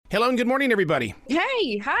Hello and good morning, everybody.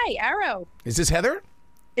 Hey, hi, Arrow. Is this Heather?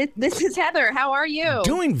 This is Heather. How are you?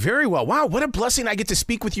 Doing very well. Wow, what a blessing I get to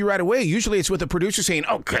speak with you right away. Usually it's with the producer saying,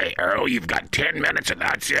 okay, Arrow, you've got 10 minutes and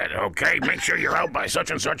that's it. Okay, make sure you're out by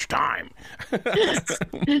such and such time.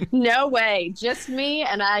 No way. Just me,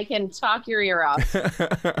 and I can talk your ear off.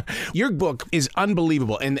 Your book is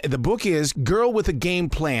unbelievable. And the book is Girl with a Game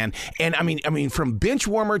Plan. And I mean, from bench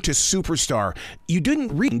warmer to superstar. You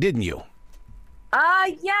didn't read, didn't you?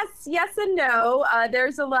 Yes and no.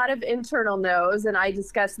 There's a lot of internal no's, and I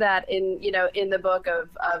discuss that in the book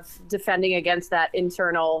of defending against that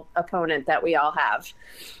internal opponent that we all have.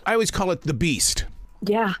 I always call it the beast.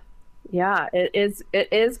 Yeah, it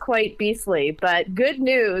is quite beastly, but good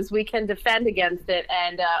news, we can defend against it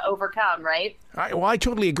and overcome, right? I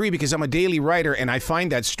totally agree, because I'm a daily writer, and I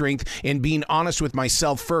find that strength in being honest with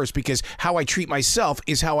myself first, because how I treat myself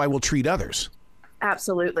is how I will treat others.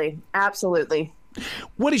 Absolutely.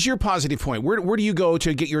 What is your positive point? Where do you go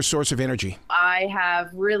to get your source of energy? I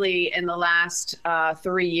have really, in the last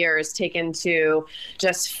 3 years, taken to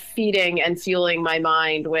just feeding and fueling my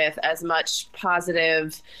mind with as much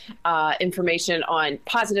positive information on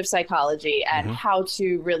positive psychology and how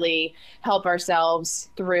to really help ourselves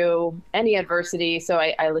through any adversity. So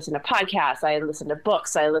I listen to podcasts, I listen to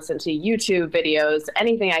books, I listen to YouTube videos,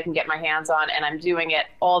 anything I can get my hands on, and I'm doing it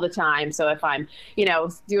all the time. So if I'm,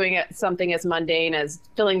 doing something as mundane as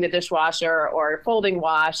filling the dishwasher or folding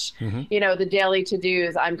wash, the daily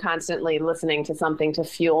to-dos, I'm constantly listening to something to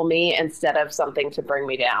fuel me instead of something to bring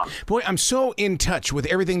me down. Boy, I'm so in touch with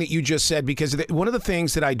everything that you just said, because one of the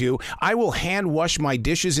things that I do, I will hand wash my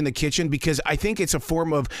dishes in the kitchen, because I think it's a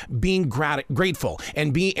form of being grateful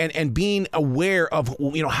and being aware of,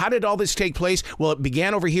 how did all this take place? Well, it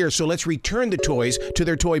began over here, so let's return the toys to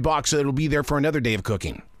their toy box so it'll be there for another day of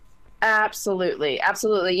cooking. Absolutely.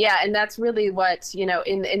 Yeah. And that's really what,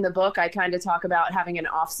 in the book, I kind of talk about having an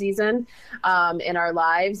off season in our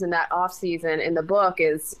lives. And that off season in the book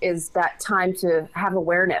is that time to have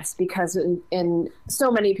awareness, because in so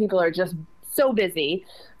many people are just so busy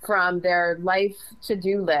from their life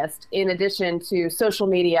to-do list, in addition to social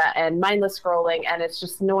media and mindless scrolling, and it's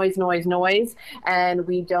just noise, and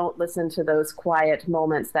we don't listen to those quiet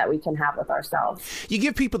moments that we can have with ourselves. You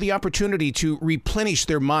give people the opportunity to replenish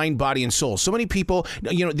their mind, body, and soul. So many people,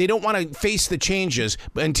 they don't want to face the changes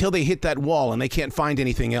until they hit that wall and they can't find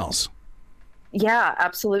anything else. Yeah,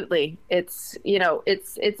 absolutely. It's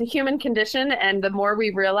a human condition, and the more we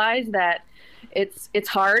realize that it's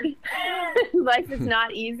hard, life is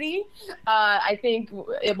not easy, I think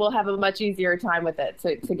it will have a much easier time with it,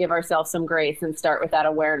 to give ourselves some grace and start with that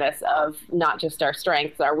awareness of not just our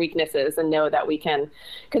strengths, our weaknesses, and know that we can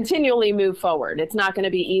continually move forward. It's not going to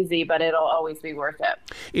be easy, but it'll always be worth it.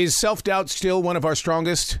 Is self-doubt still one of our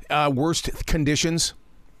strongest, worst conditions?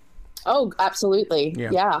 Oh, absolutely.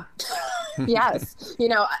 Yeah. Yes.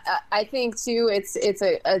 I think too,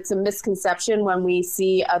 it's a misconception when we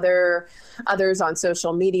see others on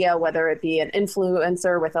social media, whether it be an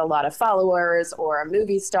influencer with a lot of followers, or a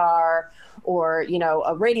movie star, or,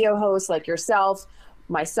 a radio host like yourself.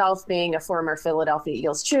 Myself being a former Philadelphia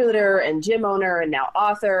Eagles cheerleader and gym owner and now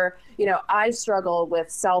author, I struggle with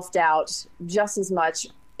self-doubt just as much,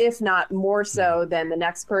 if not more so, than the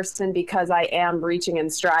next person, because I am reaching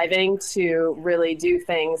and striving to really do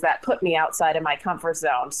things that put me outside of my comfort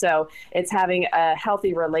zone. So it's having a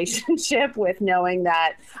healthy relationship with knowing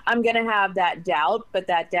that I'm going to have that doubt, but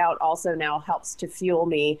that doubt also now helps to fuel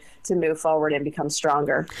me to move forward and become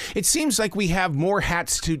stronger. It seems like we have more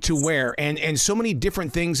hats to wear, and so many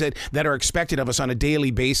different things that are expected of us on a daily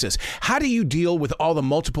basis. How do you deal with all the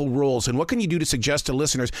multiple roles, and what can you do to suggest to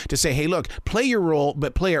listeners to say, hey, look, play your role,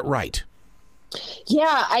 but play it right?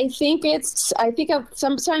 Yeah, I think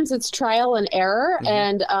sometimes it's trial and error.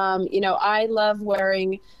 And, I love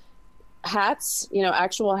wearing hats,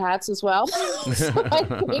 actual hats as well. So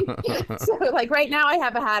like right now I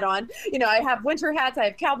have a hat on, I have winter hats, I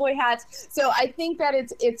have cowboy hats. So I think that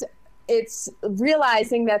it's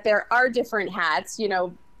realizing that there are different hats,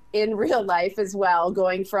 in real life as well,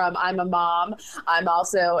 going from I'm a mom, I'm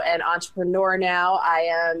also an entrepreneur now,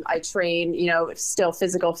 I train, still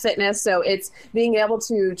physical fitness. So it's being able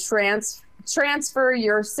to transfer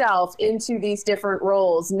yourself into these different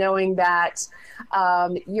roles, knowing that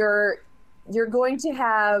you're going to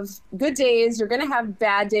have good days, you're going to have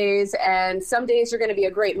bad days, and some days you're going to be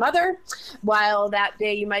a great mother, while that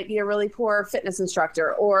day you might be a really poor fitness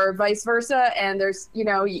instructor, or vice versa. And there's,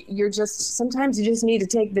 sometimes you just need to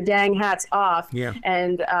take the dang hats off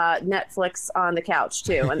and Netflix on the couch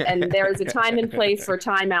too. And there's a time and place for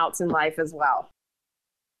timeouts in life as well.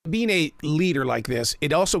 Being a leader like this,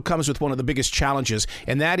 it also comes with one of the biggest challenges,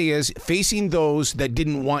 and that is facing those that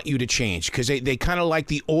didn't want you to change, because they kind of like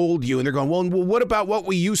the old you, and they're going, well, what about what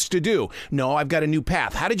we used to do? No, I've got a new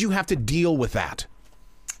path. How did you have to deal with that?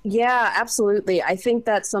 Yeah, absolutely. I think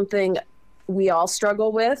that's something we all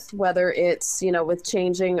struggle with, whether it's, with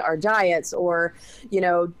changing our diets or,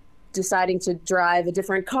 deciding to drive a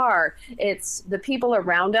different car. It's the people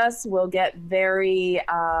around us will get very,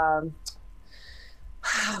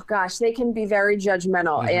 they can be very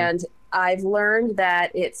judgmental. Mm-hmm. And I've learned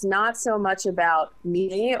that it's not so much about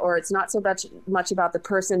me, or it's not so much about the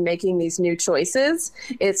person making these new choices.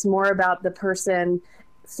 It's more about the person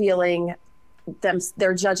feeling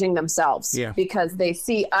they're judging themselves because they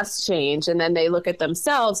see us change, and then they look at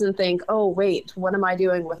themselves and think, oh, wait, what am I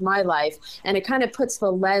doing with my life? And it kind of puts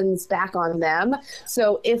the lens back on them.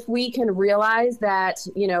 So if we can realize that,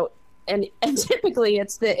 and typically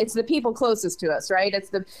it's the people closest to us, right?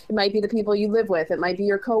 It might be the people you live with. It might be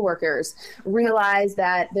your coworkers. Realize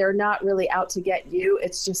that they're not really out to get you.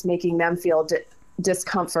 It's just making them feel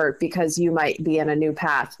discomfort because you might be in a new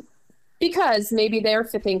path. Because maybe they're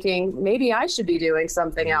thinking, maybe I should be doing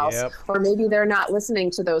something else. Yep. Or maybe they're not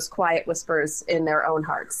listening to those quiet whispers in their own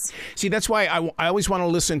hearts. See, that's why I always want to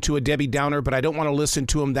listen to a Debbie Downer, but I don't want to listen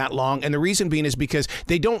to them that long. And the reason being is because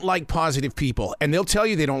they don't like positive people. And they'll tell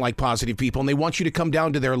you they don't like positive people, and they want you to come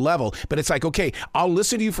down to their level. But it's like, okay, I'll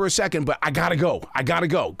listen to you for a second, but I got to go.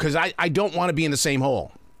 Because I don't want to be in the same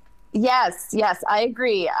hole. Yes, I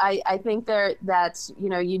agree. I think that,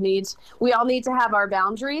 we all need to have our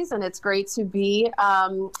boundaries, and it's great to be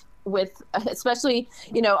with, especially,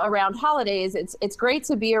 around holidays. It's great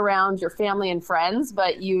to be around your family and friends,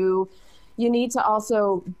 but you need to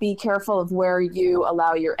also be careful of where you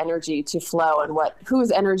allow your energy to flow and whose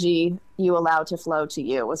energy you allow to flow to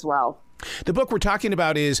you as well. The book we're talking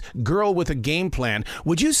about is Girl with a Game Plan.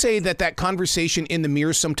 Would you say that conversation in the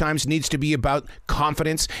mirror sometimes needs to be about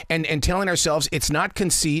confidence and telling ourselves it's not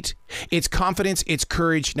conceit, it's confidence, it's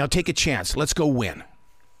courage. Now take a chance. Let's go win.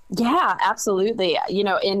 Yeah, absolutely.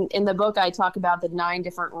 In the book, I talk about the 9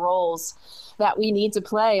 different roles that we need to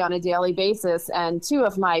play on a daily basis. And 2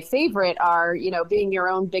 of my favorite are, being your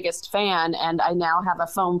own biggest fan. And I now have a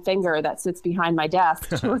foam finger that sits behind my desk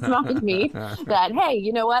to remind me that, hey,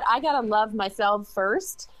 you know what? I got to love myself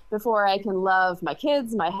first before I can love my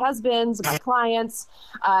kids, my husbands, my clients,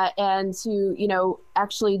 and to,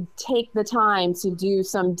 actually take the time to do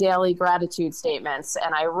some daily gratitude statements.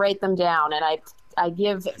 And I write them down, and I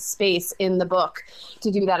give space in the book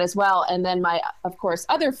to do that as well. And then my, of course,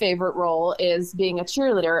 other favorite role is being a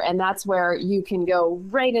cheerleader. And that's where you can go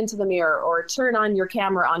right into the mirror or turn on your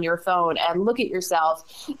camera on your phone and look at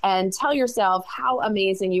yourself and tell yourself how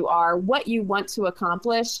amazing you are, what you want to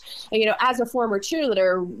accomplish. And, as a former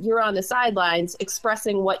cheerleader, you're on the sidelines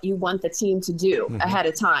expressing what you want the team to do ahead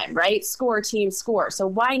of time, right? Score, team, score. So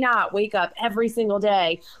why not wake up every single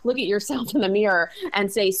day, look at yourself in the mirror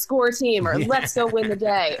and say, score, team, or let's go win the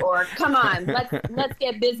day, or come on, let's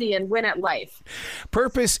get busy and win at life.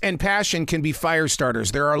 Purpose and passion can be fire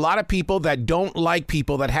starters. There are a lot of people that don't like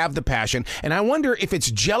people that have the passion, and I wonder if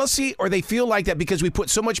it's jealousy or they feel like that because we put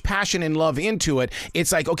so much passion and love into it.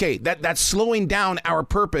 It's like, okay, that's slowing down our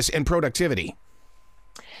purpose and productivity.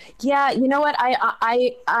 Yeah, you know what?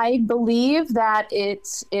 I believe that it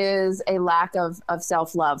is a lack of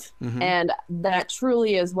self-love. Mm-hmm. And that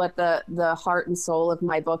truly is what the heart and soul of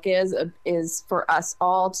my book is for us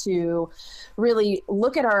all to really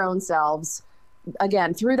look at our own selves,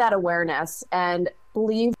 again, through that awareness, and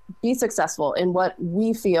be successful in what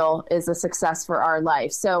we feel is a success for our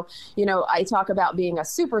life. So, I talk about being a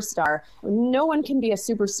superstar. No one can be a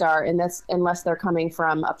superstar unless they're coming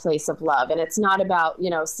from a place of love. And it's not about,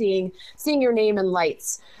 seeing your name in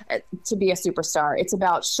lights to be a superstar. It's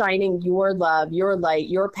about shining your love, your light,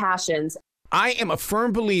 your passions. I am a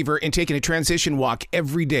firm believer in taking a transition walk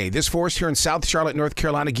every day. This forest here in South Charlotte, North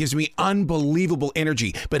Carolina gives me unbelievable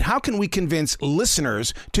energy. But how can we convince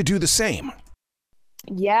listeners to do the same?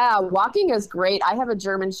 Yeah, walking is great. I have a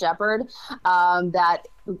German Shepherd that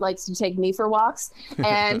likes to take me for walks,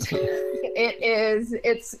 and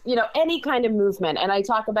it's any kind of movement. And I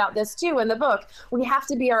talk about this too in the book. We have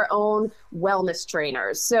to be our own wellness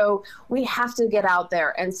trainers. So we have to get out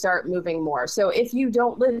there and start moving more. So if you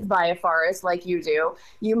don't live by a forest like you do,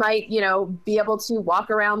 you might, be able to walk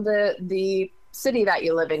around the city that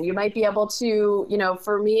you live in. You might be able to,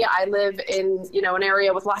 for me, I live in, an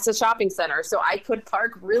area with lots of shopping centers. So I could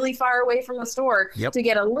park really far away from the store to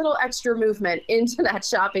get a little extra movement into that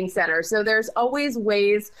shopping center. So there's always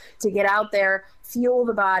ways to get out there, fuel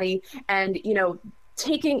the body, and,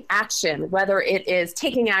 taking action, whether it is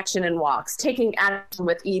taking action in walks, taking action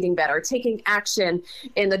with eating better, taking action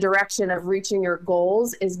in the direction of reaching your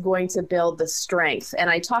goals is going to build the strength. And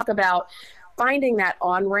I talk about finding that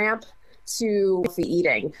on-ramp to healthy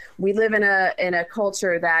eating. We live in a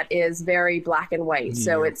culture that is very black and white.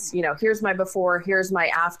 So it's, here's my before, here's my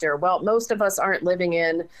after. Well, most of us aren't living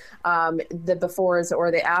in the befores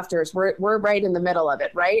or the afters. We're right in the middle of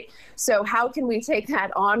it, right? So how can we take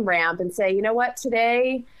that on ramp and say, you know what,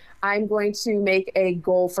 today I'm going to make a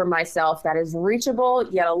goal for myself that is reachable,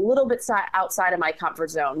 yet a little bit outside of my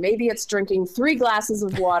comfort zone. Maybe it's drinking 3 glasses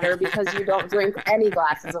of water because you don't drink any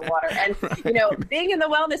glasses of water. And, being in the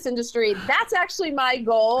wellness industry, that's actually my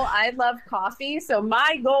goal. I love coffee. So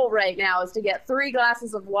my goal right now is to get 3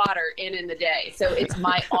 glasses of water in the day. So it's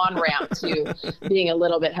my on-ramp to being a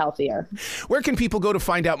little bit healthier. Where can people go to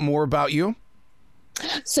find out more about you?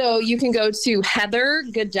 So you can go to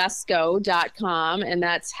heathergidusko.com, and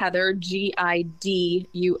that's Heather,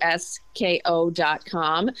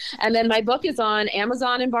 Gidusko.com. And then my book is on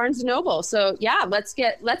Amazon and Barnes & Noble. So yeah, let's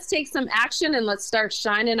take some action and let's start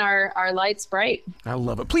shining our lights bright. I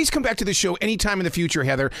love it. Please come back to the show anytime in the future,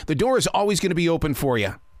 Heather. The door is always going to be open for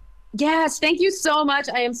you. Yes, thank you so much.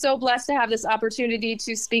 I am so blessed to have this opportunity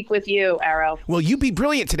to speak with you, Arrow. Well, you be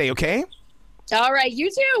brilliant today, okay? All right, you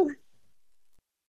too.